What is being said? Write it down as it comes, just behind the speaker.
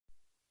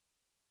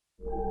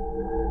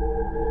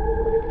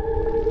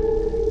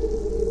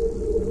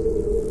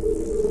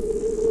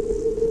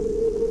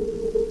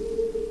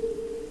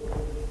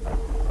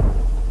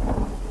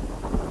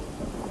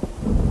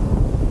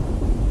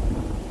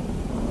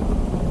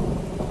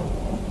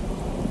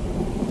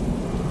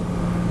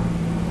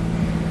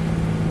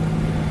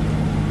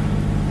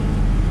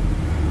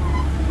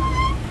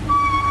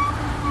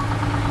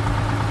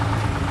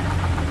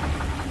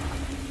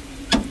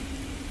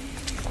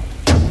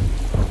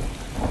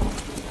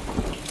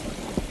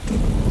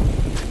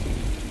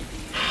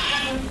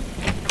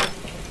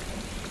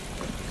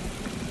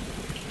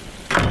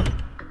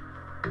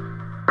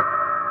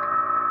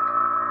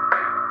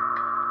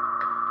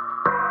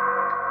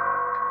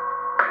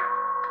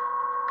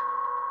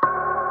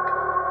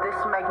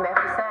This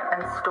magnificent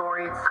and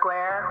storied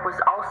square was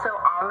also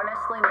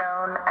ominously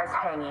known as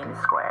Hanging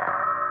Square,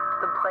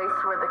 the place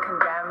where the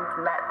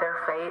condemned met their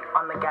fate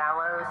on the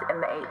gallows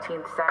in the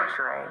 18th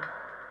century.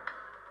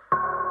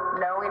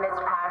 Knowing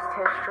its past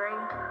history,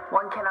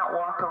 one cannot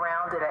walk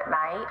around it at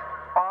night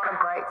or on a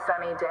bright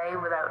sunny day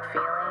without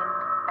feeling,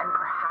 and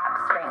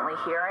perhaps faintly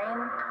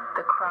hearing,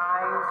 the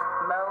cries,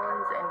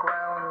 moans, and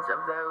groans of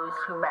those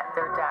who met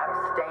their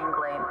deaths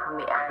dangling from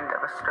the end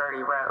of a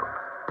sturdy rope.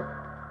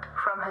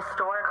 From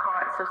Historic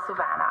Haunts of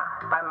Savannah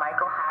by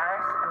Michael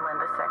Harris and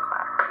Linda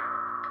Sickler.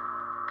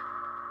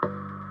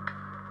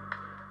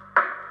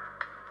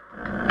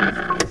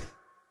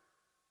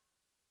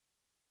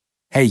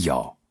 Hey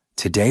y'all,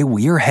 today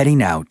we are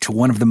heading out to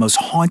one of the most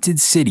haunted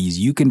cities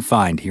you can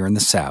find here in the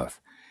South,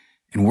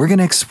 and we're going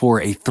to explore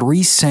a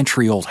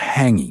 3-century-old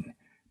hanging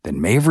that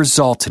may have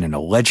resulted in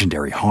a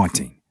legendary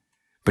haunting.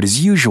 But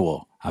as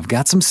usual, I've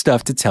got some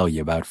stuff to tell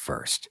you about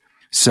first.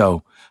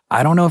 So,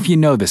 I don't know if you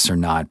know this or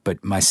not,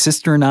 but my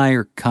sister and I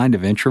are kind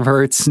of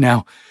introverts.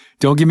 Now,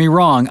 don't get me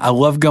wrong, I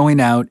love going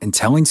out and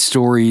telling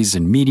stories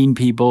and meeting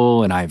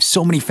people, and I have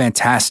so many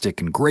fantastic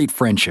and great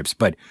friendships,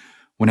 but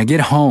when I get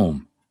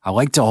home, I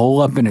like to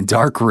hole up in a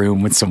dark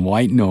room with some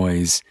white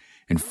noise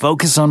and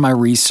focus on my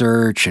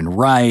research and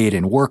write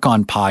and work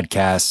on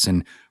podcasts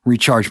and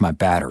recharge my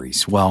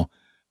batteries. Well,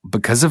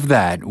 because of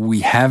that, we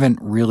haven't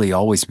really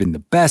always been the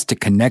best at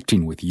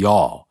connecting with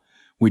y'all.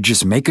 We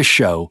just make a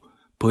show,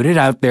 put it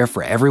out there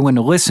for everyone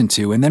to listen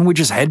to, and then we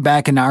just head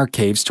back into our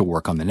caves to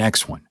work on the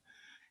next one.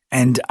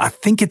 And I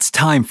think it's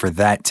time for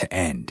that to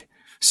end.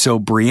 So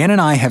Brienne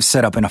and I have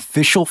set up an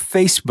official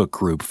Facebook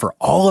group for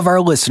all of our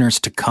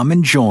listeners to come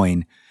and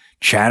join,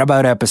 chat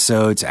about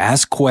episodes,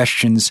 ask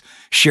questions,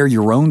 share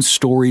your own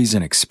stories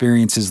and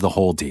experiences, the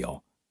whole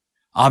deal.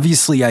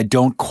 Obviously, I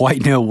don't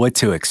quite know what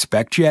to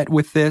expect yet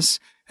with this,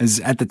 as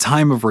at the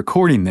time of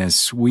recording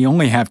this, we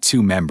only have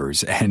 2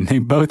 members, and they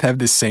both have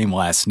the same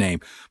last name.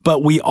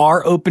 But we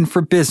are open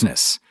for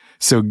business,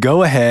 so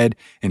go ahead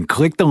and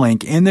click the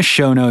link in the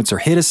show notes or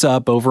hit us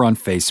up over on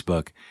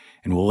Facebook,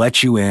 and we'll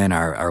let you in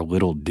our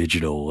little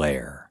digital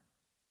lair.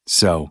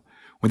 So,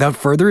 without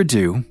further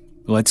ado,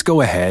 let's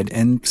go ahead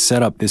and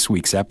set up this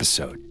week's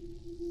episode.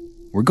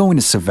 We're going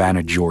to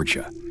Savannah,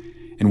 Georgia,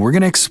 and we're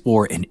going to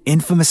explore an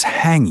infamous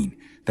hanging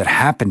that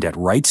happened at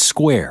Wright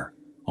Square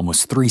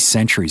almost 3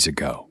 centuries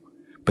ago,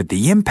 but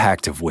the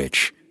impact of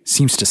which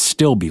seems to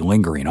still be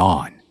lingering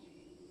on.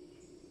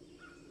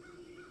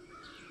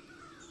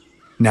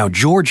 Now,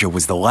 Georgia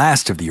was the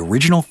last of the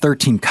original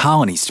 13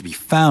 colonies to be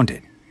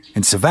founded,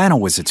 and Savannah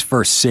was its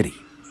first city.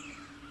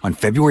 On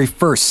February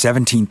 1st,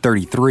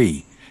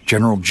 1733,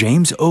 General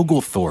James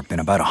Oglethorpe and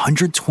about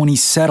 120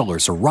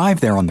 settlers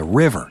arrived there on the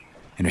river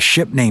in a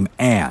ship named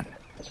Anne,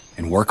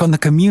 and work on the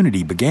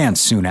community began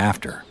soon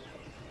after.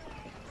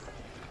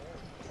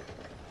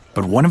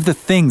 But one of the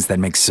things that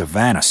makes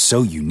Savannah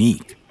so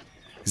unique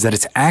is that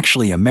it's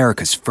actually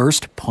America's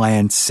first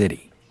planned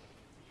city.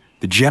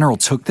 The general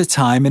took the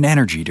time and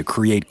energy to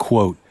create,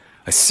 quote,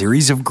 a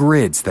series of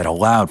grids that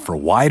allowed for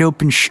wide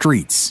open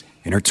streets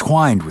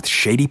intertwined with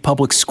shady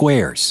public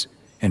squares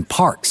and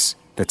parks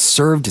that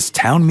served as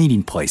town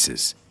meeting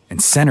places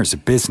and centers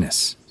of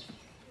business.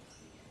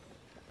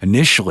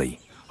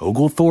 Initially,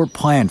 Oglethorpe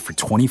planned for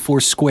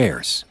 24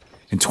 squares,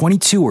 and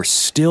 22 are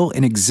still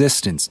in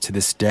existence to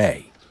this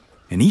day,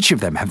 and each of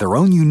them have their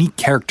own unique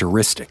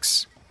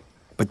characteristics.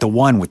 But the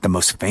one with the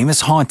most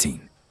famous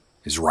haunting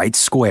is Wright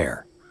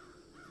Square,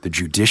 the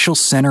judicial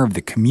center of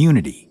the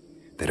community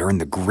that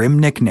earned the grim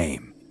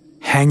nickname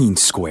Hanging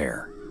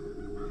Square,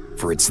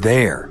 for it's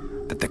there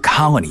that the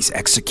colony's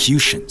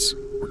executions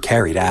were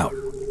carried out.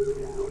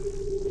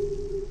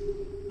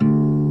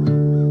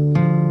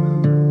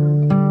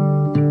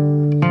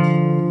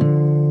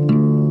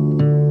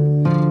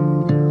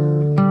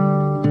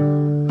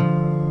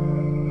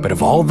 But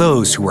of all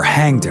those who were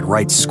hanged at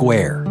Wright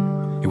Square,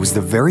 it was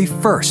the very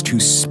first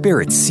whose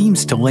spirit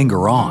seems to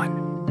linger on.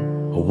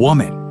 A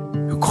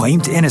woman who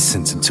claimed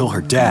innocence until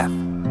her death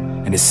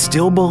and is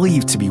still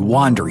believed to be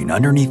wandering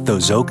underneath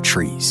those oak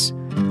trees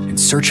in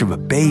search of a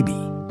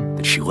baby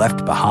that she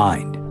left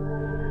behind.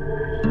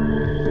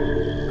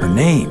 Her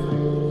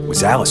name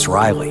was Alice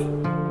Riley.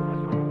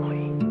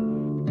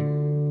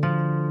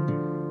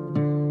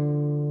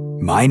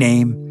 My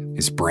name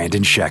is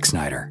Brandon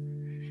Schexnayder,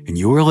 and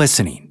you are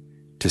listening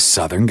to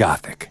Southern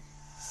Gothic.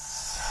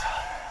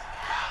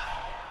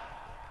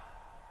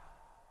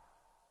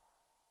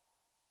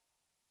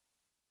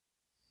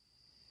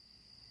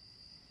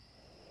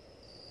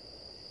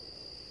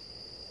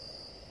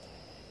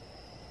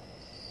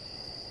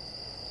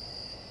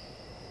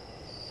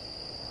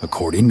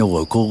 According to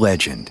local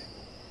legend,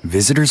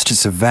 visitors to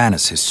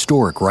Savannah's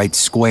historic Wright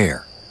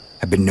Square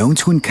have been known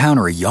to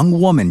encounter a young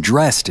woman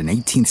dressed in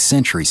 18th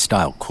century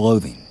style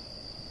clothing.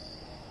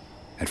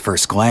 At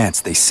first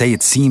glance, they say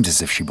it seems as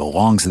if she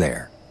belongs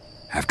there.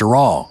 After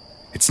all,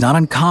 it's not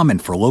uncommon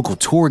for local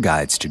tour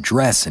guides to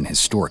dress in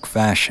historic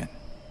fashion.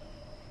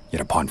 Yet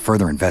upon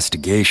further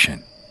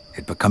investigation,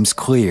 it becomes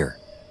clear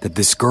that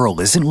this girl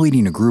isn't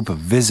leading a group of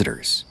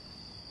visitors,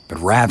 but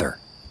rather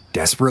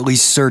desperately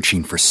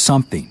searching for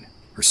something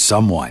or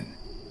someone.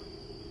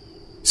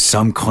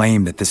 Some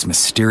claim that this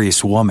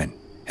mysterious woman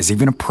has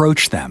even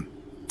approached them,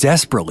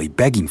 desperately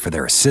begging for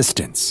their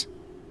assistance,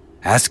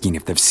 asking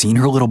if they've seen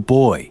her little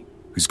boy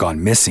who's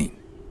gone missing.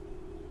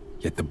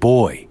 Yet the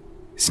boy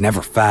is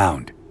never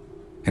found,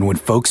 and when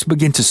folks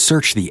begin to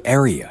search the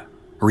area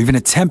or even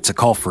attempt to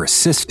call for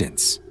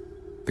assistance,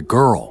 the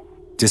girl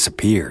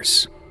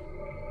disappears.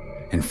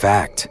 In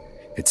fact,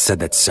 it's said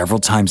that several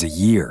times a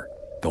year,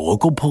 the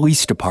local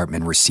police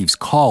department receives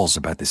calls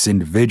about this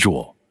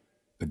individual,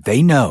 but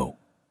they know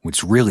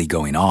what's really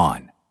going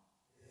on.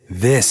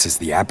 This is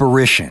the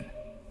apparition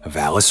of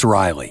Alice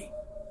Riley,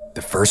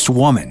 the first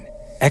woman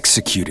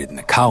executed in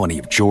the colony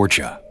of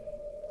Georgia.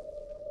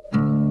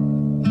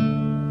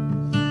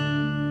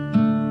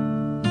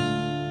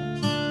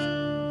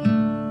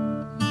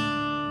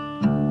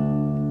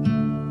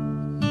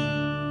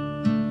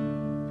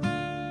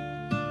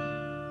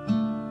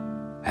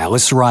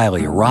 Alice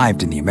Riley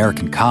arrived in the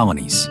American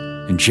colonies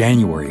in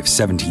January of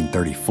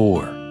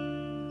 1734.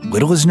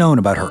 Little is known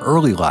about her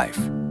early life,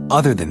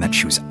 other than that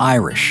she was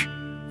Irish,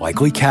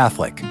 likely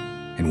Catholic,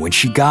 and when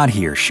she got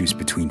here, she was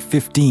between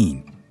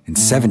 15 and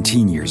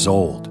 17 years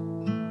old.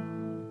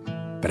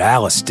 But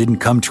Alice didn't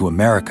come to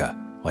America,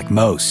 like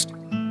most,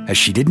 as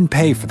she didn't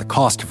pay for the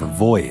cost of her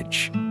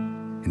voyage.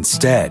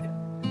 Instead,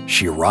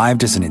 she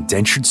arrived as an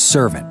indentured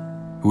servant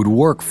who would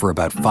work for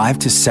about 5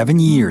 to 7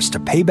 years to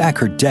pay back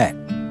her debt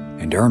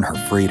and earn her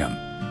freedom.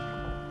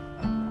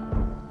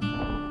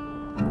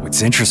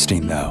 What's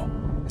interesting, though,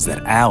 is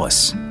that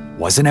Alice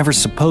wasn't ever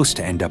supposed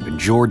to end up in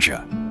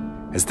Georgia,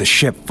 as the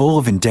ship full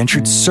of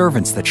indentured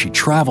servants that she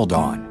traveled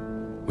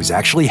on was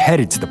actually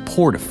headed to the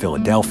port of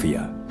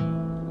Philadelphia.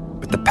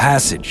 But the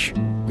passage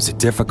was a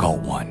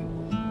difficult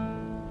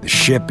one. The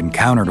ship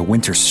encountered a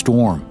winter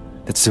storm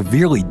that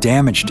severely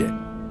damaged it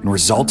and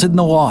resulted in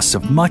the loss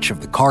of much of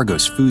the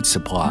cargo's food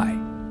supply.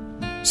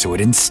 So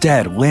it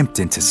instead limped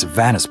into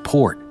Savannah's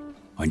port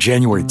on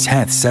January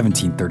 10,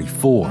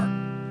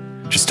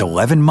 1734, just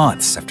 11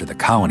 months after the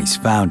colony's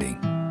founding.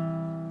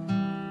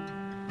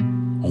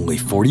 Only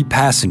 40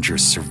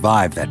 passengers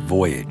survived that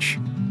voyage,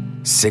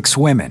 6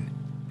 women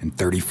and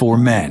 34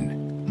 men,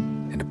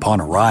 and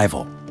upon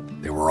arrival,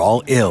 they were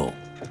all ill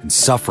and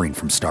suffering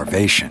from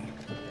starvation.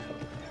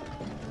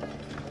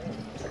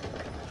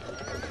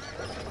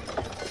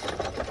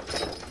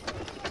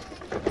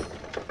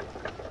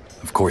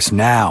 Of course,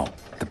 now,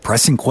 the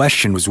pressing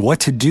question was what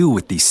to do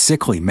with these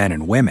sickly men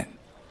and women.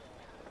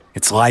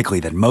 It's likely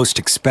that most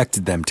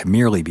expected them to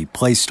merely be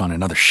placed on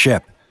another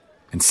ship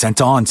and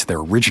sent on to their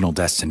original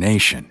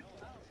destination,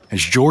 as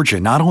Georgia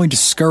not only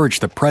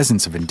discouraged the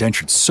presence of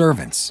indentured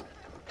servants,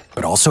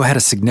 but also had a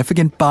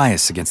significant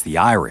bias against the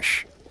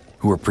Irish,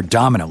 who were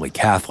predominantly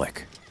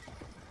Catholic.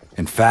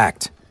 In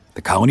fact,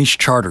 the colony's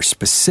charter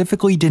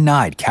specifically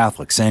denied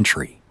Catholics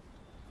entry.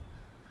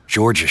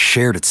 Georgia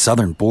shared its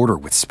southern border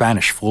with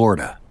Spanish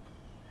Florida,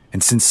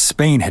 and since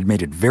Spain had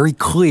made it very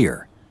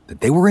clear that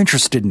they were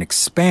interested in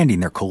expanding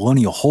their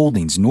colonial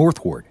holdings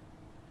northward,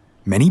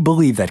 many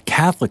believed that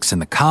Catholics in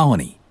the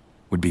colony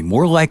would be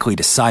more likely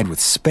to side with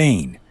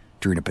Spain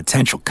during a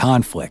potential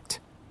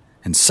conflict,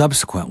 and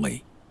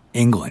subsequently,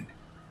 England.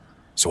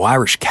 So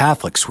Irish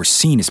Catholics were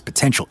seen as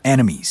potential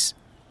enemies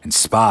and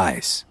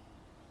spies.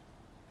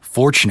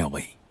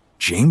 Fortunately,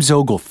 James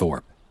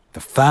Oglethorpe, the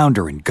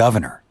founder and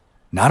governor,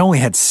 not only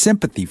had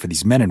sympathy for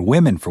these men and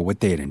women for what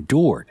they had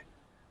endured,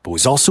 but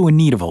was also in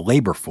need of a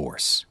labor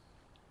force.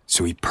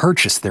 So he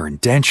purchased their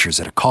indentures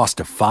at a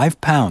cost of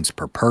 £5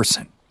 per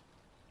person.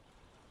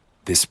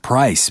 This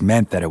price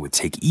meant that it would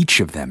take each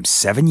of them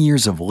 7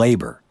 years of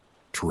labor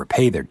to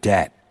repay their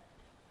debt.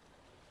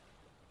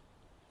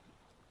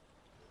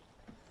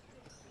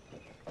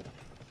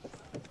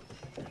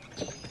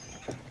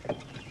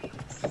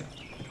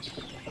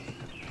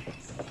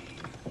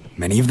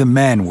 Many of the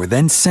men were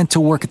then sent to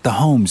work at the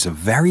homes of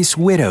various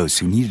widows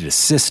who needed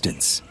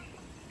assistance,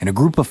 and a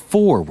group of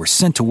 4 were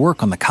sent to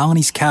work on the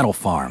colony's cattle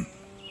farm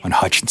on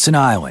Hutchinson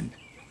Island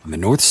on the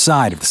north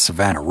side of the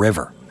Savannah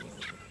River.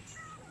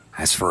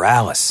 As for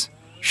Alice,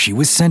 she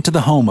was sent to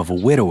the home of a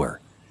widower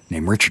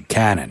named Richard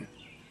Cannon.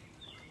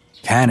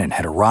 Cannon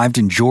had arrived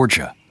in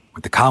Georgia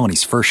with the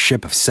colony's first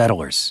ship of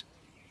settlers,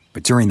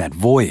 but during that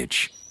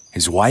voyage,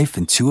 his wife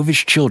and 2 of his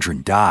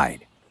children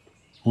died,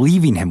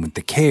 leaving him with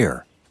the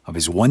care of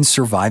his one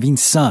surviving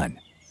son,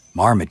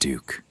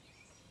 Marmaduke.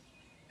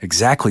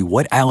 Exactly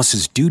what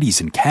Alice's duties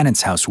in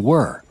Cannon's house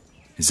were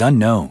is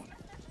unknown,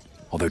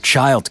 although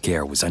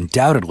childcare was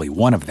undoubtedly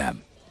one of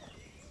them.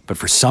 But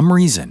for some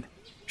reason,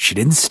 she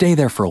didn't stay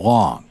there for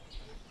long,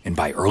 and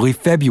by early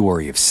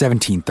February of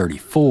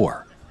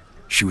 1734,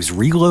 she was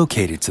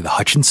relocated to the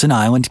Hutchinson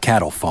Island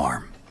cattle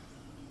farm.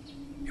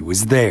 It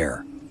was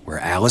there where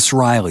Alice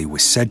Riley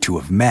was said to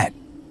have met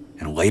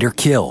and later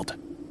killed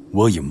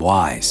William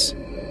Wise.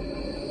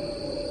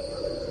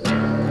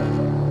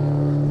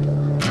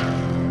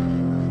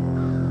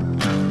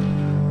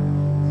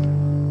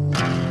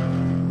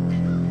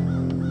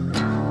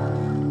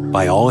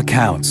 By all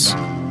accounts,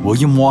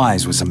 William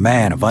Wise was a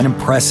man of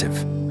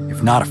unimpressive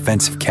if not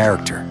offensive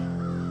character.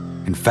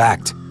 In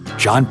fact,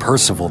 John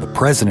Percival, the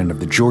president of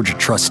the Georgia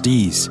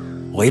trustees,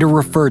 later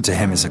referred to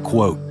him as a,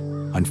 quote,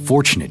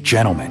 unfortunate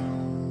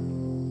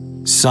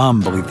gentleman.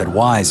 Some believe that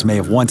Wise may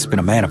have once been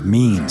a man of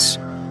means,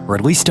 or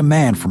at least a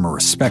man from a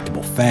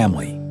respectable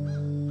family.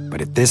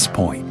 But at this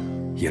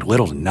point, he had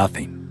little to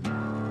nothing.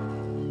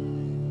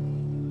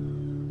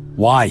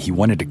 Why he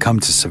wanted to come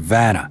to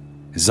Savannah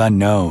is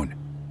unknown,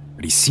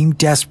 but he seemed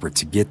desperate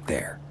to get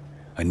there,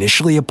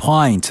 initially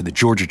applying to the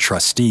Georgia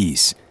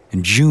trustees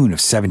in June of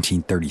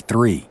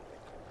 1733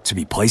 to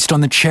be placed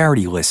on the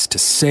charity list to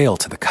sail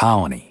to the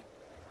colony.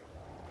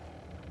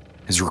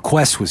 His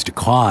request was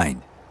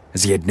declined,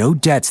 as he had no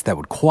debts that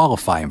would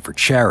qualify him for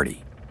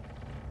charity.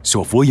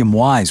 So if William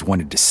Wise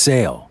wanted to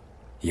sail,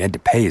 he had to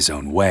pay his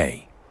own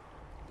way.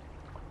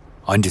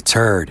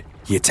 Undeterred,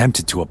 he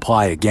attempted to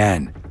apply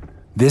again,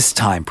 this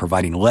time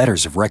providing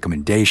letters of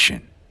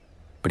recommendation.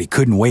 But he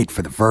couldn't wait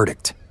for the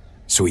verdict,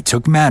 so he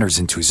took matters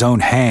into his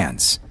own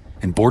hands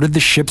and boarded the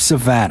ship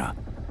Savannah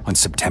on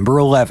September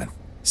 11,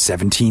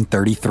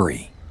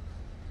 1733.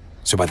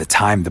 So by the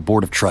time the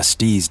Board of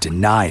Trustees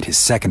denied his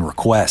second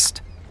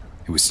request,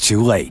 it was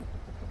too late.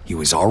 He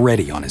was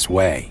already on his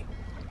way.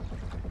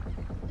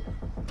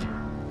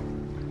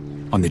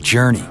 On the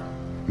journey,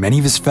 many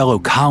of his fellow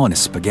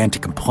colonists began to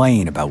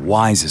complain about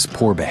Wise's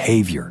poor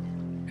behavior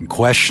and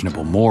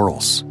questionable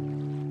morals.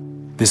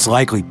 This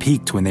likely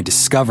peaked when they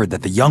discovered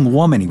that the young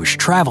woman he was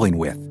traveling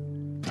with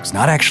was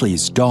not actually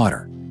his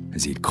daughter,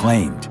 as he had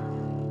claimed,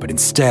 but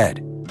instead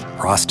a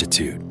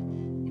prostitute.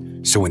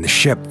 So when the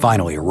ship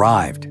finally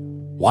arrived,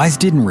 Wise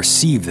didn't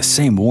receive the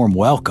same warm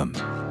welcome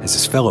as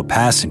his fellow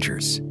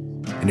passengers,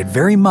 and it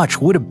very much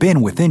would have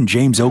been within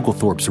James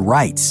Oglethorpe's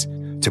rights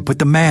to put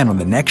the man on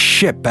the next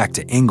ship back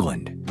to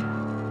England.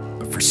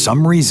 But for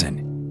some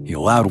reason, he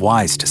allowed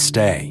Wise to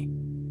stay.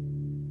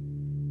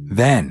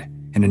 Then,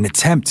 in an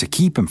attempt to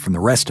keep him from the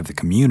rest of the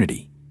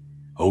community,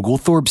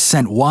 Oglethorpe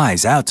sent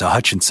Wise out to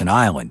Hutchinson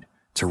Island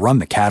to run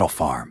the cattle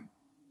farm.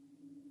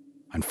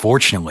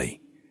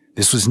 Unfortunately,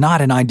 this was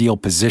not an ideal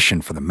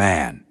position for the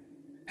man,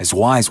 as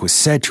Wise was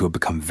said to have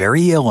become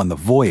very ill on the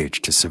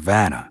voyage to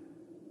Savannah,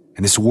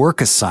 and this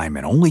work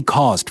assignment only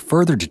caused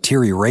further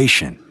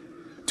deterioration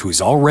to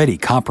his already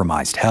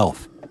compromised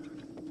health.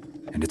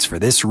 And it's for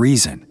this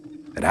reason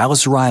that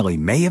Alice Riley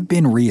may have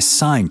been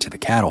reassigned to the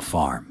cattle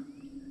farm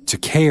to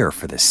care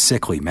for this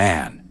sickly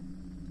man.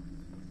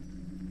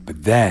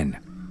 But then,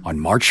 on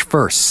March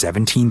 1st,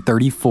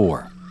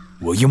 1734,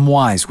 William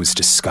Wise was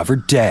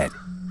discovered dead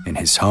in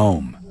his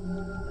home.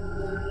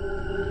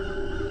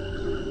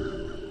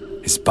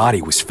 His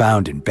body was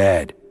found in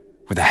bed,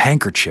 with a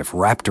handkerchief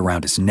wrapped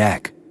around his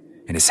neck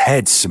and his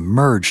head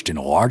submerged in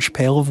a large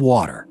pail of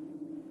water.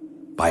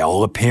 By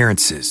all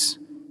appearances,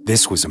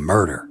 this was a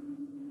murder.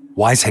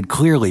 Wise had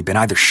clearly been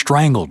either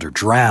strangled or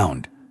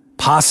drowned,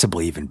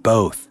 possibly even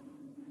both.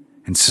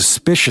 And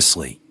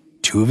suspiciously,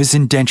 two of his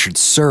indentured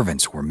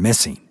servants were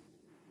missing: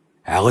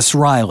 Alice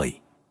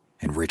Riley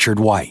and Richard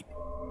Wright.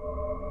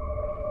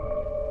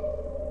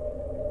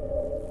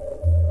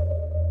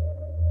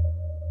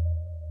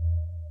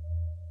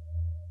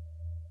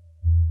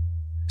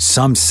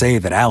 Some say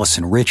that Alice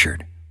and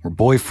Richard were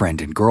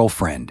boyfriend and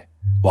girlfriend,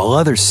 while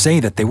others say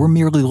that they were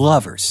merely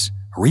lovers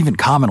or even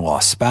common-law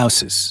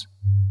spouses.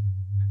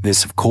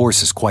 This, of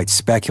course, is quite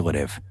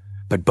speculative,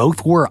 but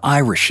both were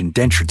Irish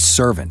indentured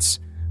servants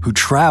who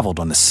traveled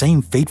on the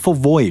same fateful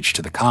voyage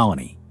to the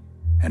colony,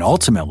 and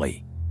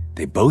ultimately,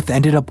 they both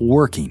ended up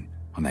working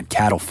on that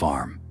cattle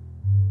farm.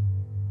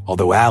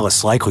 Although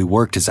Alice likely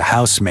worked as a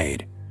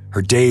housemaid,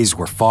 her days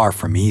were far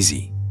from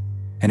easy,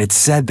 and it's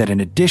said that in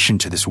addition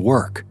to this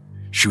work,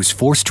 she was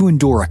forced to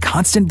endure a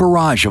constant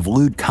barrage of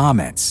lewd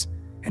comments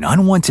and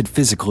unwanted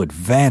physical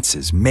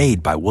advances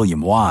made by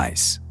William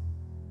Wise.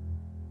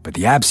 But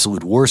the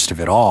absolute worst of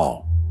it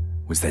all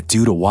was that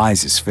due to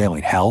Wise's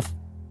failing health,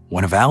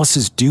 one of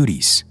Alice's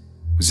duties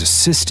was to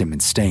assist him in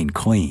staying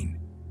clean.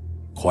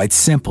 Quite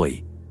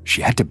simply,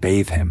 she had to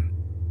bathe him.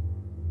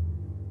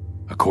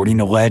 According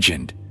to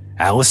legend,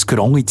 Alice could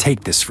only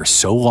take this for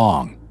so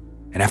long,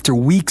 and after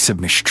weeks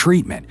of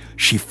mistreatment,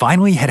 she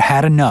finally had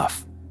had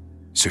enough.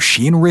 So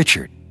she and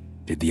Richard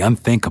did the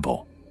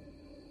unthinkable.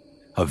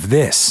 Of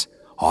this,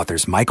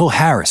 authors Michael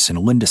Harris and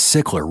Linda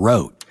Sickler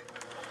wrote,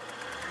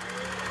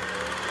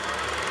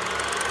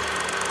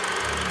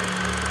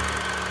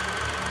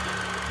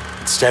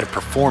 instead of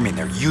performing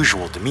their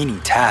usual demeaning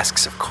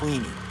tasks of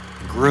cleaning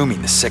and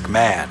grooming the sick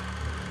man,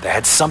 they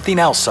had something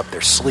else up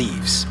their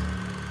sleeves.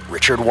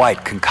 Richard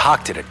Wright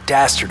concocted a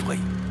dastardly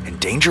and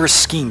dangerous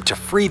scheme to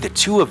free the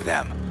two of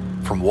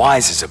them from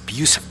Wise's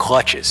abusive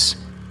clutches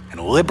and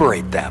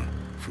liberate them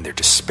from their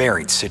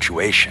despairing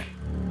situation.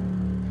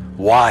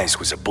 Wise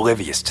was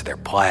oblivious to their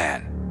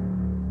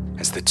plan.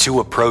 As the two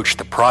approached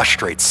the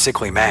prostrate,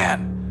 sickly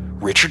man,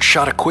 Richard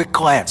shot a quick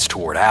glance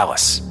toward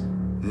Alice,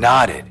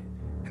 nodded,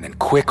 and then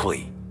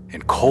quickly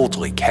and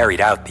coldly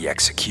carried out the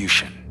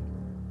execution.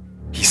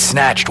 He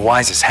snatched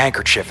Wise's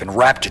handkerchief and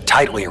wrapped it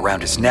tightly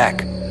around his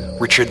neck.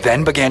 Richard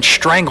then began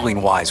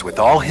strangling Wise with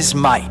all his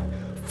might,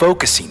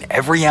 focusing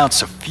every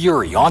ounce of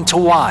fury onto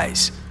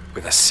Wise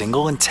with a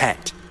single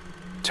intent: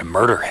 to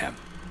murder him.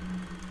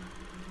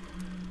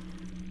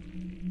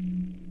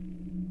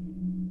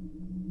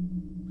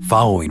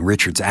 Following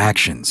Richard's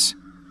actions,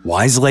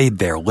 Wise laid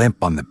there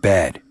limp on the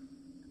bed,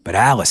 but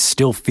Alice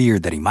still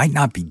feared that he might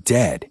not be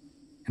dead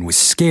and was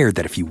scared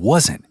that if he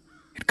wasn't,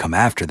 he'd come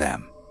after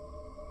them.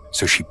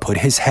 So she put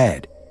his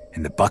head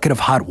in the bucket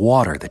of hot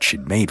water that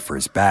she'd made for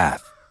his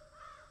bath.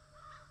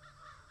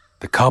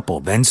 The couple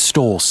then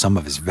stole some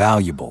of his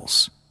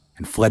valuables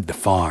and fled the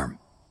farm.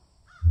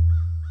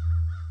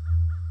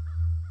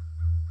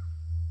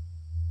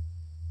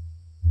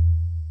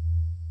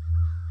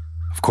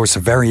 Of course,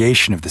 a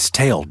variation of this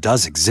tale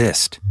does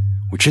exist,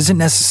 which isn't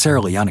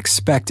necessarily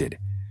unexpected,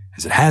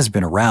 as it has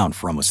been around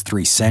for almost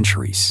 3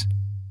 centuries.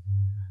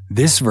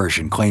 This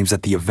version claims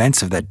that the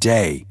events of that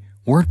day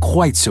weren't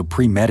quite so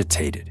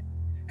premeditated,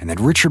 and that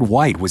Richard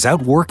Wright was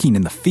out working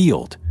in the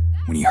field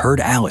when he heard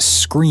Alice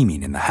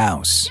screaming in the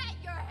house.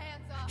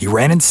 He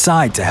ran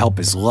inside to help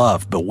his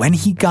love, but when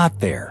he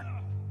got there,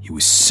 he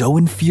was so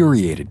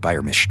infuriated by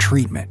her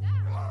mistreatment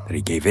that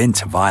he gave in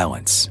to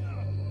violence.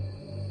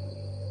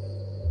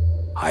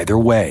 Either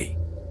way,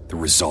 the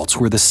results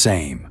were the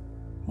same.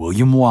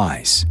 William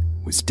Wise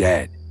was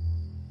dead.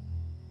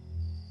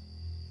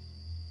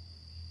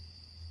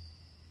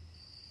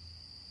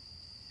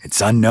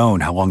 It's unknown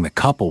how long the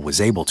couple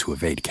was able to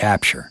evade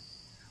capture,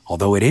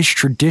 although it is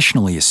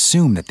traditionally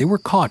assumed that they were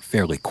caught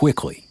fairly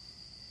quickly.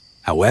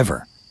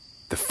 However,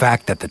 the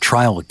fact that the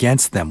trial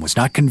against them was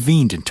not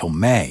convened until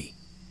May,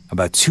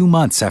 about 2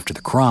 months after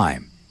the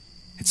crime,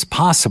 it's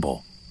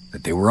possible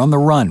that they were on the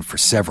run for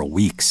several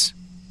weeks.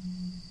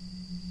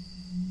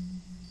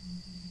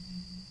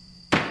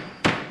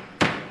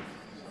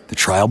 The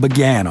trial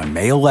began on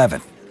May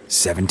 11,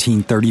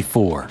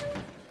 1734,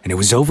 and it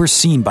was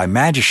overseen by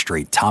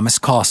Magistrate Thomas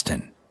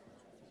Costin.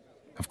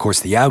 Of course,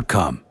 the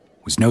outcome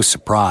was no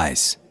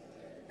surprise.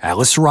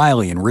 Alice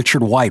Riley and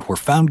Richard Wright were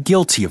found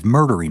guilty of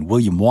murdering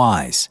William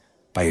Wise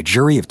by a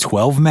jury of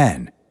 12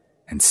 men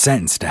and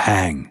sentenced to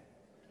hang.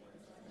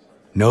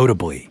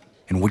 Notably,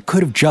 in what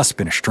could have just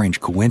been a strange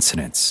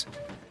coincidence,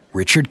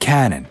 Richard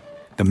Cannon,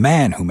 the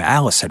man whom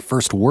Alice had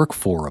first worked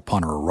for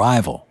upon her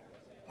arrival,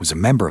 was a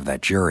member of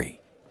that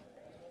jury.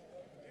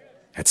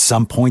 At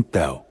some point,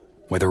 though,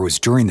 whether it was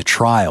during the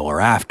trial or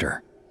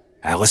after,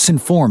 Alice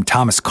informed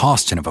Thomas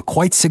Costin of a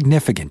quite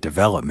significant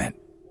development.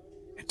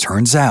 It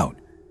turns out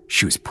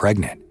she was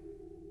pregnant.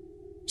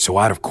 So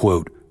out of,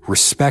 quote,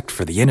 respect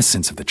for the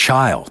innocence of the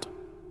child,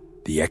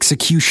 the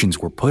executions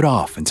were put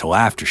off until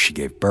after she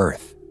gave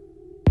birth.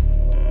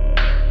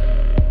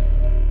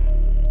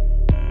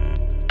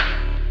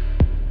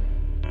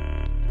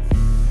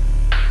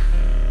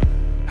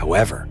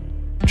 However,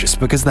 just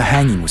because the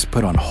hanging was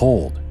put on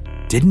hold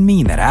didn't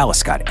mean that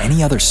Alice got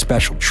any other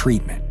special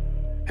treatment,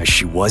 as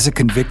she was a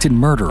convicted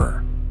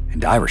murderer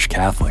and Irish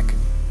Catholic.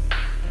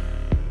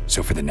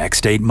 So for the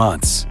next 8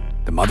 months,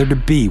 the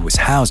mother-to-be was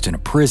housed in a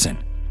prison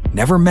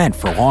never meant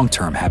for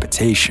long-term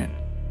habitation.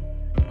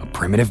 A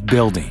primitive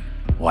building,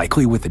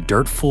 likely with a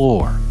dirt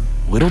floor,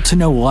 little to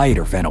no light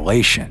or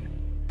ventilation,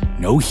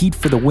 no heat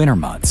for the winter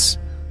months,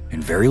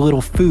 and very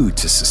little food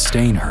to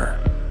sustain her.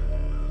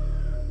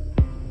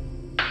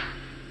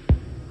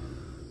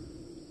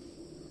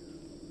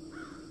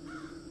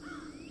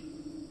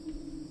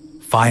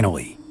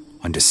 Finally,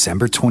 on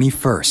December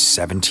 21st,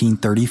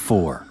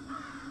 1734,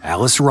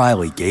 Alice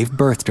Riley gave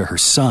birth to her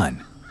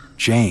son,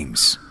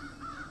 James,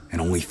 and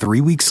only 3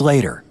 weeks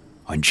later,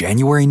 on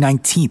January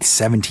 19th,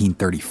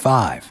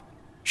 1735,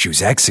 she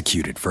was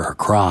executed for her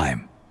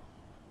crime.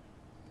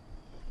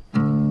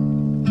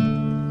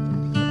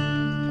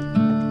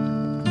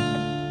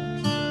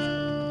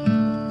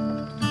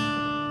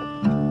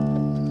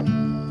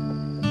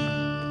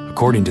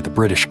 According to the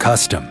British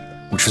custom,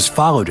 which was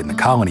followed in the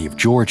colony of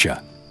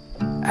Georgia,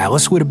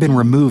 Alice would have been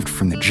removed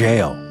from the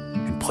jail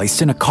and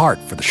placed in a cart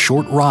for the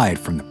short ride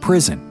from the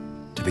prison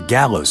to the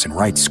gallows in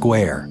Wright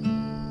Square.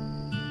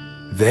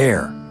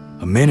 There,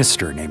 a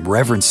minister named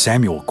Reverend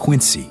Samuel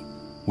Quincy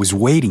was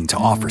waiting to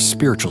offer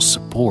spiritual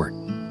support,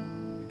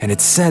 and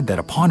it's said that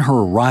upon her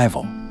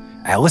arrival,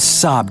 Alice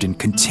sobbed and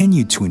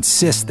continued to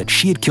insist that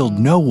she had killed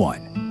no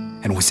one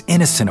and was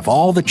innocent of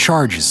all the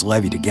charges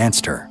levied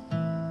against her,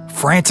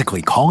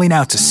 frantically calling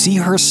out to see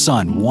her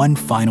son one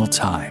final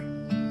time.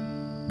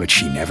 But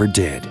she never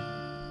did.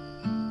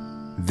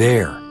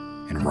 There,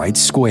 in Wright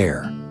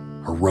Square,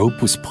 a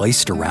rope was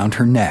placed around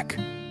her neck,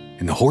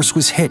 and the horse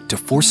was hit to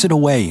force it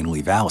away and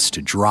leave Alice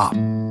to drop.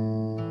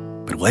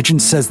 But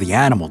legend says the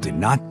animal did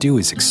not do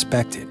as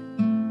expected,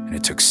 and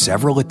it took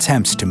several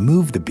attempts to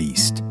move the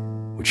beast,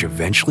 which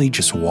eventually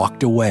just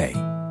walked away,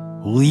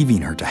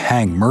 leaving her to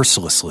hang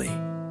mercilessly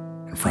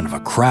in front of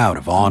a crowd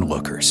of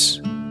onlookers.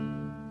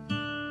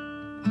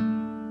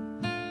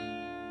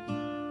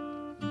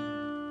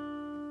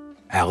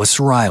 Alice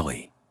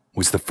Riley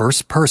was the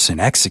first person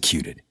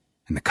executed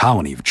in the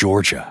colony of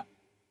Georgia.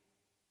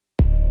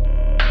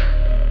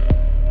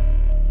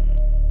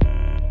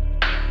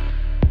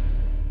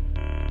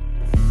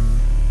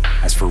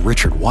 As for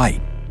Richard Wright,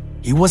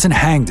 he wasn't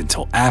hanged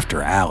until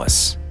after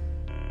Alice.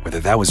 Whether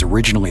that was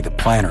originally the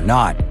plan or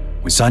not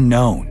was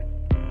unknown,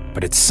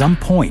 but at some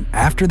point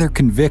after their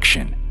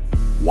conviction,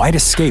 Wright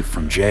escaped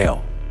from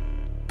jail.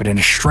 But in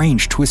a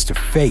strange twist of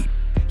fate,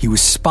 he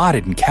was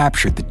spotted and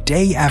captured the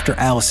day after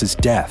Alice's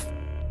death,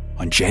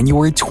 on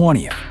January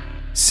 20th,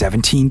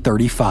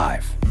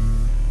 1735.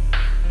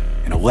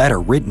 In a letter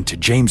written to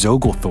James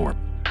Oglethorpe,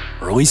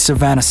 early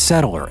Savannah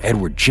settler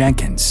Edward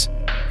Jenkins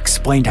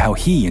explained how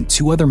he and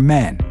two other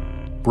men,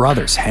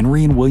 brothers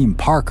Henry and William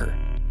Parker,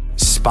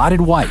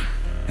 spotted Wright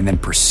and then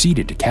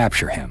proceeded to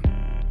capture him,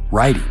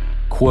 writing,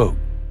 quote,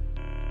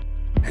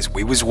 "As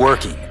we was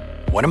working,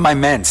 one of my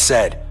men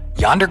said,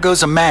 'Yonder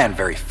goes a man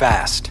very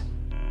fast.'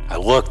 I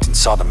looked and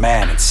saw the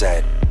man and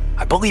said,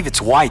 'I believe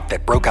it's Wright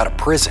that broke out of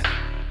prison.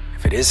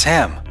 If it is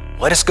him,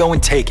 let us go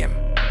and take him.'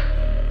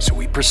 So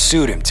we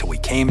pursued him till we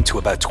came to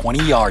about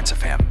 20 yards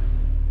of him.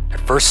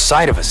 At first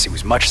sight of us, he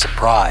was much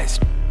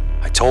surprised.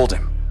 I told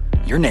him,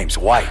 'Your name's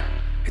Wright.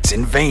 It's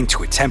in vain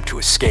to attempt to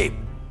escape.'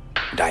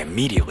 And I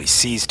immediately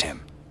seized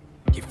him.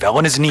 He fell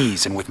on his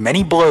knees and with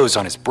many blows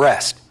on his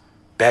breast,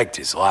 begged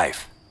his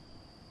life."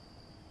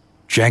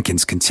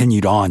 Jenkins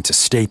continued on to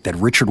state that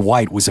Richard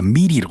Wright was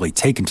immediately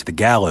taken to the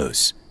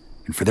gallows,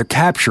 and for their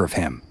capture of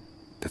him,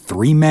 the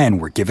three men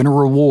were given a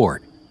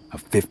reward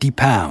of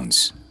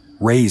 £50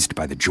 raised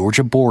by the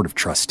Georgia Board of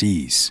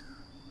Trustees,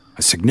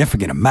 a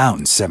significant amount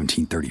in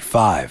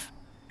 1735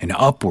 and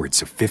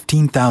upwards of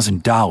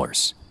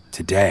 $15,000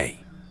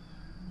 today.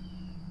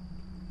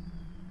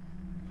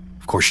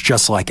 Of course,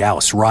 just like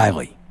Alice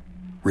Riley,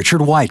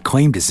 Richard Wright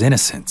claimed his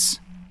innocence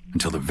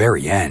until the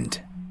very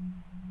end.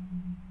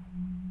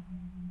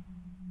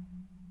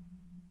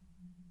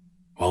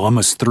 While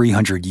almost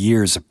 300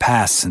 years have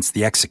passed since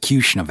the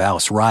execution of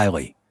Alice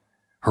Riley,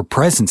 her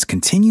presence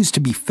continues to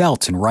be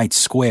felt in Wright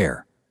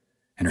Square,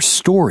 and her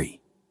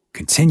story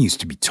continues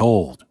to be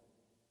told.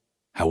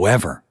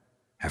 However,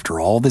 after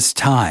all this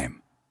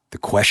time, the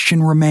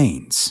question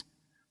remains,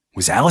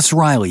 was Alice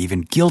Riley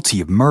even guilty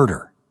of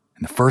murder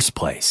in the first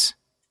place?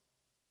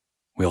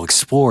 We'll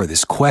explore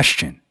this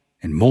question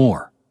and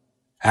more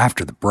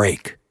after the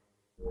break.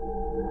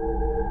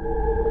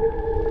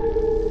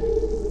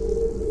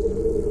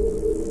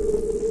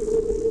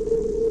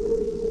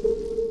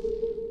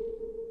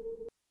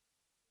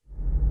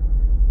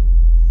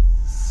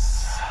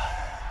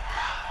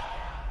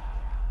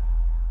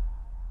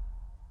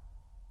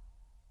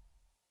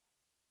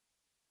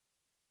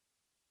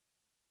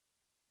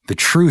 The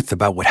truth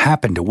about what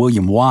happened to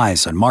William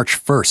Wise on March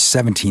 1st,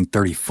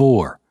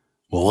 1734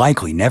 will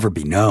likely never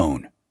be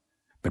known,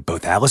 but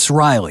both Alice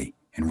Riley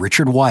and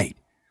Richard Wright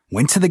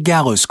went to the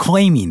gallows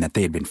claiming that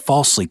they had been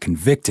falsely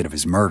convicted of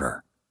his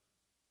murder.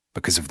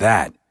 Because of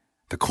that,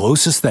 the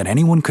closest that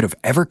anyone could have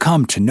ever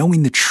come to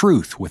knowing the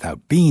truth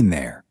without being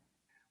there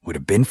would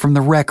have been from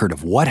the record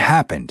of what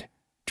happened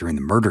during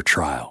the murder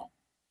trial.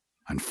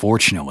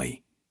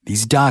 Unfortunately,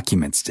 these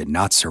documents did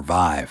not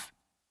survive.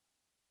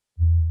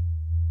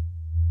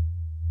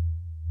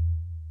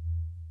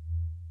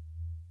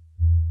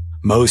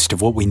 Most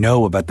of what we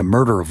know about the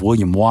murder of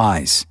William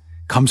Wise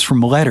comes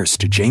from letters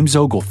to James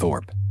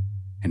Oglethorpe.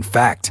 In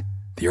fact,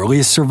 the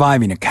earliest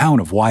surviving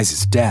account of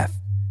Wise's death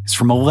is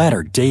from a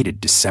letter dated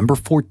December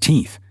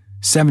 14th,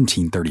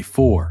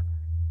 1734,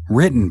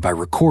 written by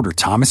recorder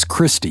Thomas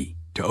Christie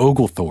to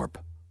Oglethorpe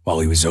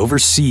while he was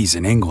overseas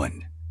in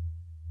England.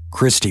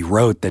 Christie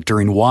wrote that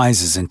during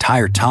Wise's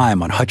entire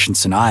time on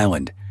Hutchinson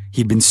Island,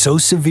 he'd been so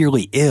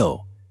severely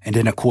ill and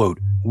in a, quote,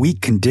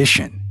 weak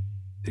condition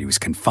that he was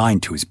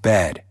confined to his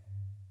bed.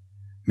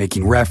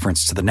 Making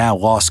reference to the now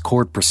lost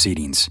court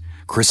proceedings,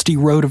 Christie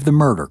wrote of the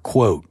murder,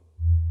 quote,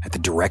 "At the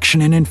direction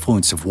and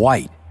influence of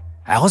Wright,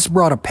 Alice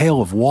brought a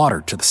pail of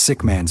water to the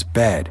sick man's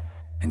bed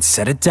and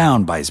set it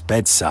down by his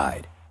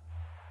bedside.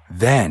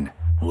 Then,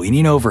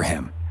 leaning over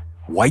him,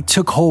 Wright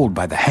took hold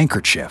by the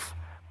handkerchief,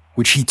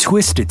 which he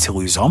twisted till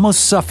he was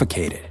almost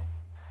suffocated.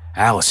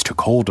 Alice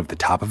took hold of the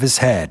top of his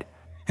head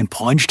and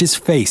plunged his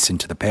face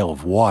into the pail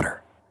of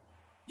water.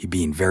 He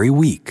being very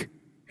weak,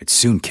 it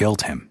soon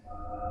killed him."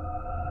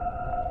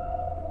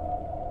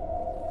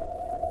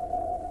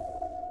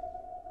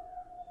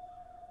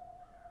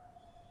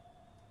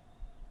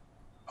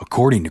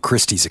 According to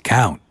Christie's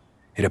account,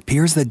 it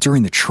appears that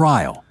during the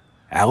trial,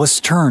 Alice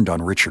turned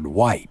on Richard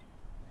Wright,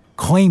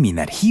 claiming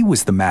that he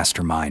was the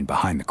mastermind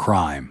behind the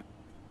crime.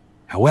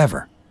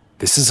 However,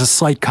 this is a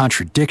slight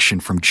contradiction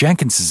from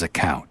Jenkins's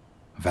account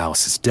of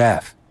Alice's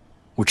death,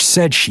 which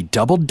said she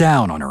doubled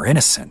down on her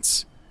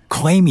innocence,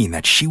 claiming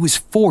that she was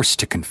forced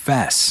to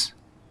confess.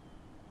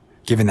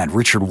 Given that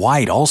Richard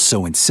Wright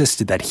also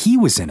insisted that he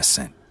was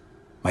innocent,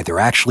 might there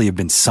actually have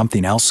been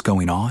something else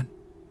going on?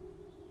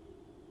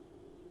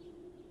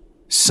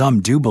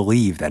 Some do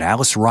believe that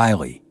Alice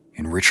Riley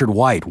and Richard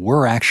Wright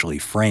were actually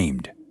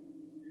framed.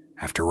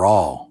 After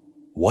all,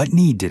 what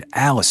need did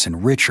Alice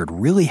and Richard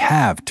really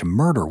have to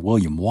murder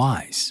William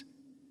Wise?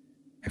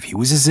 If he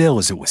was as ill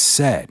as it was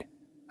said,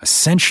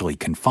 essentially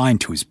confined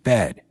to his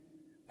bed,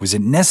 was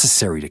it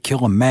necessary to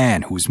kill a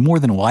man who was more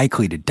than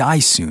likely to die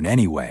soon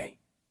anyway?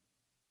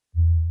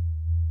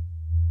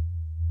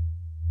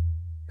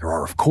 There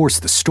are, of course,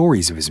 the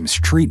stories of his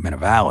mistreatment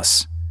of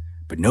Alice,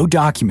 but no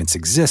documents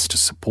exist to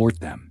support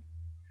them,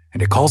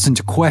 and it calls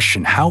into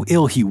question how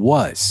ill he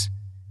was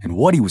and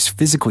what he was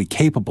physically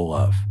capable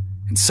of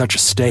in such a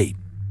state.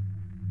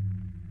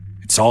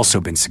 It's also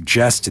been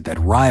suggested that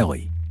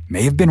Riley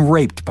may have been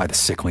raped by the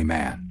sickly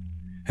man,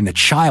 and the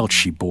child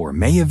she bore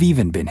may have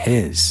even been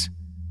his.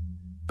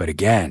 But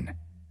again,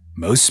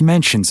 most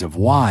mentions of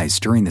Wise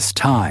during this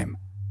time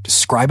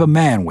describe a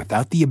man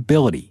without the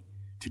ability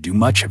to do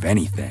much of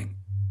anything.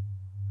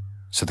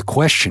 So the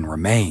question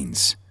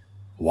remains,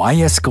 why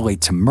escalate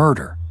to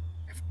murder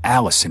if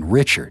Alice and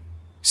Richard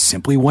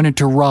simply wanted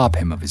to rob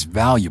him of his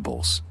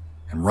valuables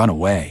and run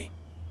away?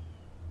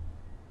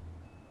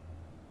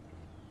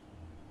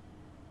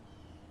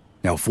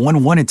 Now, if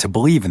one wanted to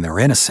believe in their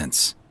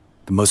innocence,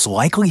 the most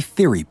likely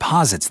theory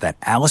posits that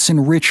Alice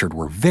and Richard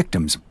were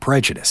victims of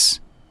prejudice.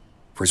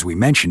 For as we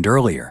mentioned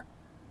earlier,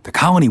 the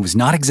colony was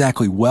not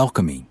exactly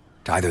welcoming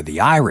to either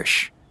the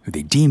Irish, who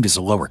they deemed as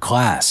a lower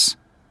class,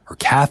 or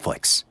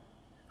Catholics,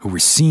 who were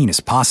seen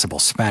as possible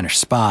Spanish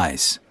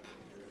spies.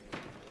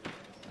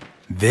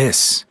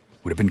 This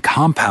would have been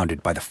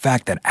compounded by the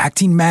fact that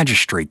acting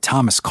magistrate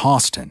Thomas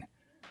Costin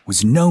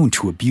was known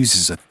to abuse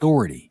his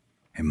authority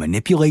and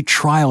manipulate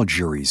trial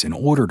juries in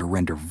order to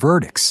render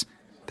verdicts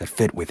that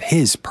fit with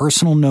his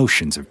personal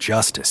notions of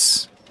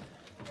justice.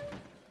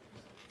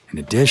 In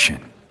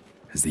addition,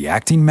 as the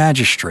acting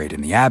magistrate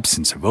in the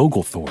absence of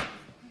Oglethorpe,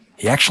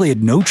 he actually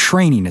had no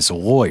training as a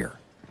lawyer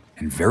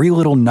and very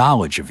little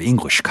knowledge of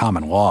English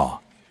common law,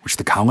 which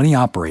the colony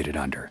operated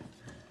under.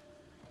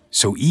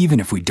 So even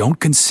if we don't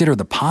consider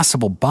the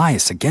possible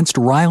bias against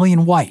Riley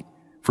and White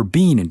for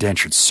being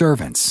indentured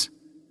servants,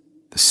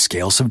 the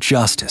scales of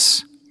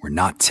justice were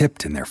not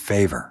tipped in their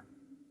favor.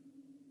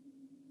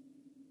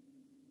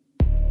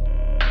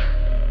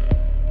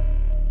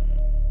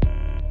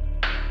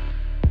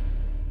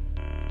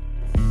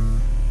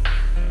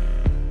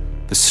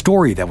 The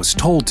story that was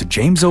told to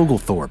James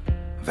Oglethorpe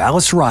of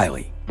Alice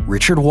Riley,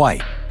 Richard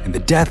White, and the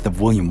death of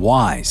William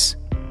Wise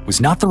was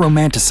not the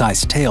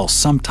romanticized tale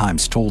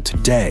sometimes told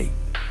today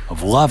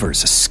of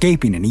lovers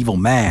escaping an evil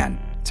man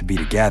to be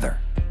together.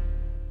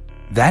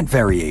 That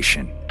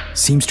variation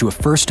seems to have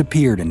first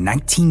appeared in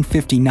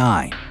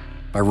 1959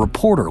 by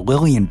reporter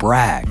Lillian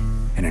Bragg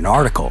in an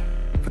article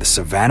for the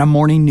Savannah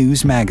Morning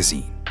News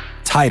magazine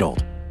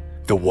titled,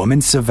 "The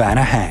Woman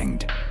Savannah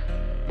Hanged."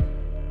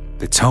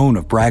 The tone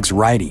of Bragg's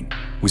writing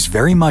was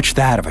very much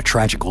that of a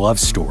tragic love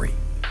story.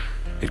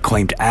 It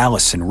claimed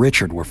Alice and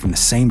Richard were from the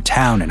same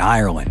town in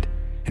Ireland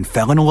and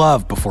fell in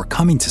love before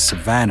coming to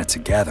Savannah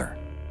together.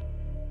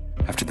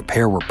 After the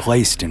pair were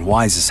placed in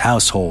Wise's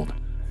household,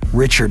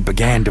 Richard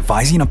began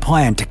devising a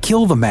plan to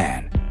kill the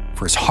man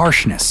for his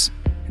harshness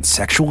and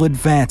sexual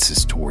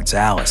advances towards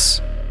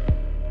Alice.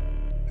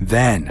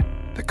 Then,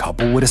 the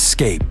couple would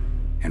escape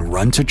and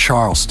run to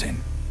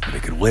Charleston where they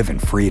could live in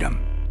freedom.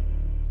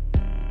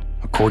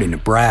 According to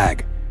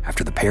Bragg,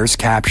 after the pair's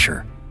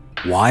capture,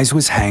 Wise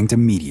was hanged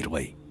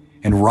immediately,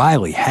 and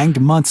Riley hanged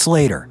months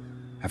later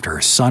after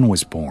her son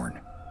was born.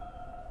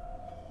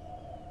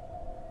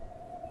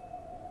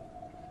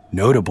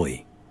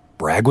 Notably,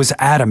 Bragg was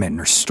adamant in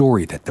her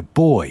story that the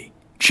boy,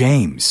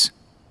 James,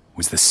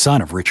 was the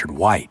son of Richard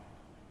White.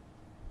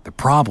 The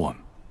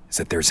problem is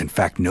that there's in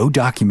fact no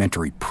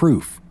documentary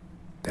proof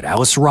that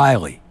Alice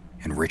Riley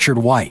and Richard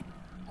White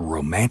were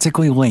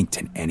romantically linked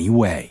in any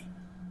way,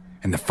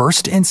 and the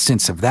first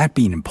instance of that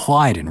being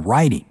implied in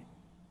writing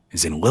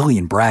is in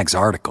Lillian Bragg's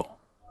article.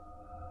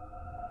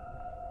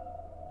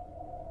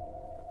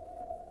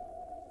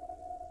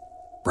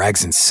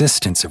 Bragg's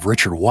insistence of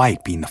Richard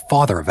White being the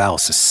father of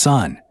Alice's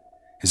son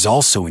is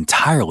also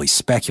entirely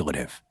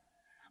speculative,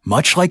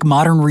 much like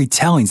modern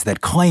retellings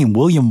that claim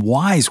William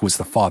Wise was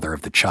the father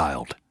of the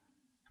child.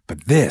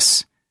 But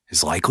this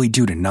is likely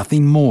due to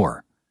nothing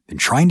more than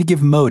trying to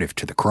give motive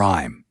to the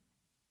crime.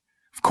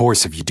 Of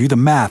course, if you do the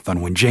math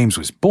on when James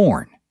was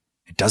born,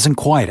 it doesn't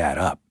quite add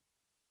up.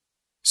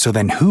 So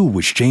then who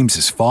was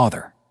James's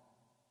father?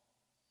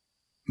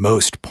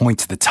 Most point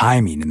to the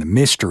timing and the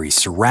mystery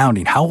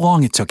surrounding how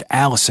long it took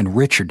Alice and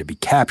Richard to be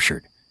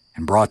captured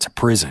and brought to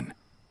prison.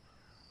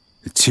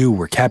 The two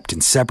were kept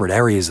in separate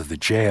areas of the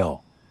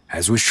jail,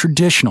 as was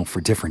traditional for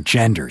different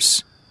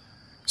genders.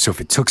 So if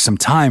it took some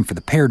time for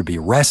the pair to be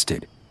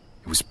arrested,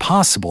 it was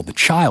possible the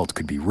child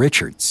could be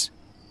Richard's.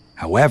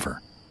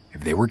 However,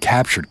 if they were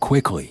captured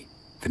quickly,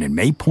 then it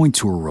may point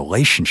to a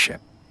relationship,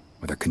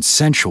 whether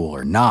consensual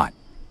or not,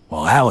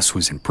 while Alice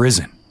was in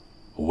prison,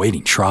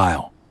 awaiting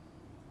trial.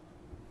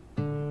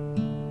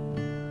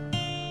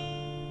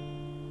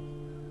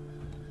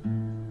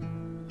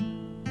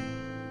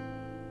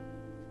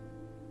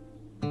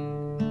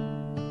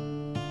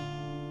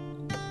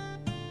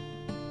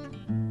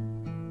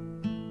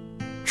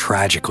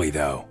 Tragically,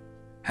 though,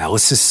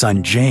 Alice's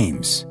son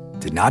James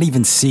did not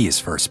even see his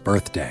first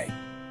birthday.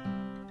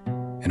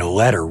 In a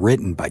letter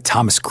written by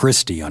Thomas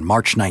Christie on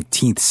March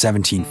 19,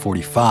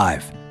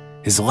 1745,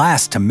 his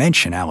last to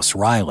mention Alice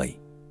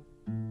Riley,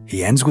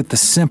 he ends with the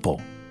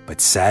simple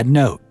but sad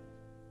note,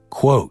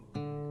 quote,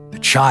 "The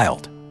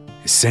child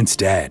is since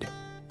dead.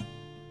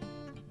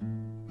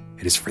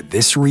 It is for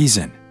this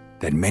reason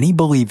that many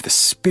believe the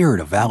spirit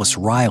of Alice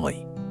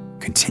Riley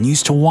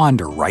continues to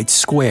wander Wright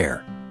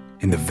Square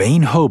in the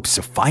vain hopes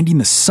of finding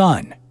the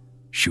son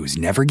she was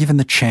never given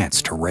the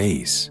chance to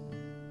raise.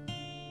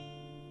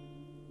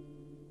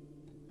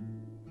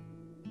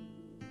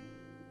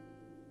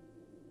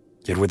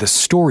 Yet with a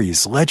story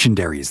as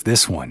legendary as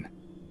this one,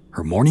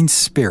 her mourning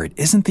spirit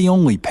isn't the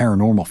only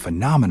paranormal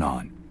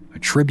phenomenon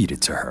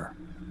attributed to her.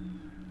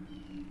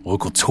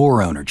 Local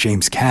tour owner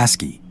James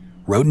Caskey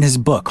wrote in his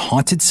book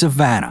Haunted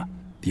Savannah,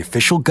 the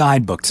official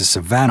guidebook to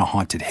Savannah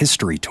Haunted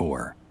History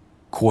Tour,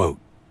 quote,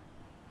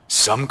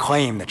 "Some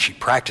claim that she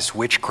practiced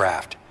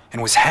witchcraft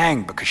and was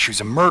hanged because she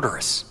was a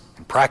murderess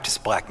and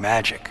practiced black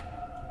magic.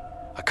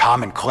 A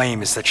common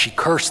claim is that she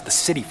cursed the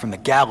city from the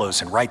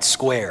gallows in Wright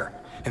Square,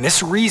 and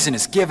this reason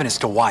is given as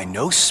to why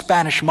no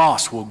Spanish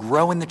moss will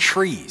grow in the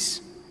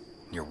trees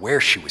near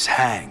where she was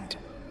hanged."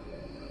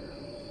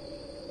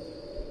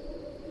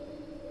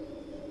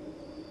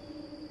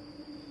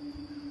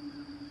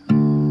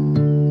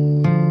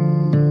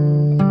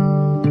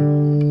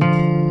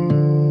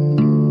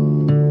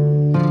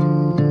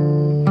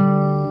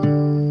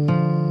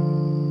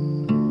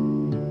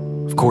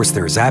 Of course,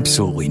 there is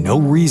absolutely no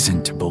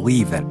reason to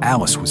believe that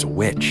Alice was a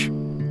witch,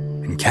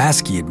 and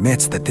Caskey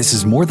admits that this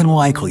is more than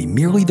likely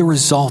merely the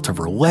result of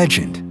her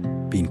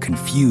legend being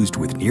confused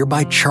with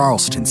nearby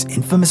Charleston's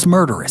infamous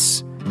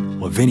murderess,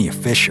 Lavinia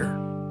Fisher.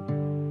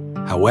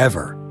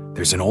 However,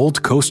 there's an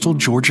old coastal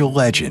Georgia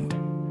legend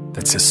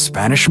that says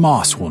Spanish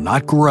moss will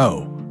not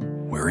grow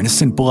where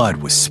innocent blood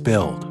was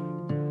spilled.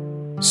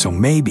 So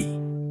maybe,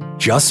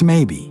 just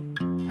maybe,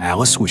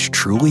 Alice was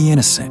truly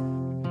innocent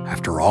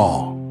after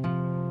all.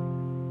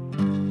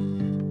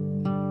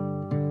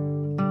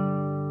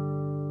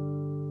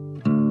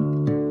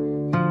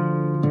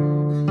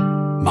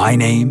 My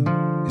name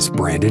is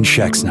Brandon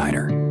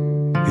Schexnayder,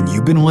 and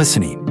you've been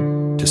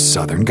listening to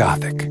Southern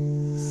Gothic.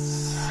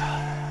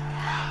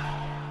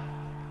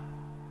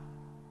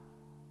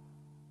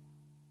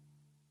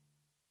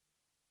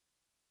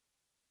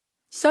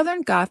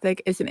 Southern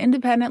Gothic is an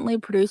independently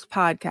produced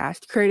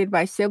podcast created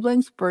by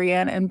siblings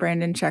Brianne and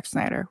Brandon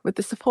Schexnayder with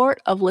the support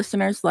of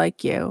listeners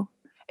like you.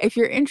 If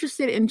you're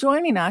interested in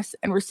joining us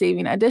and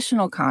receiving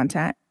additional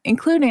content,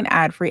 including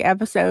ad-free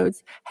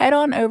episodes, head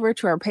on over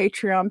to our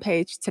Patreon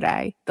page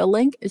today. The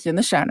link is in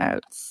the show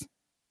notes.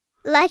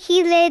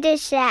 Lucky Little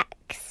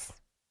Shacks.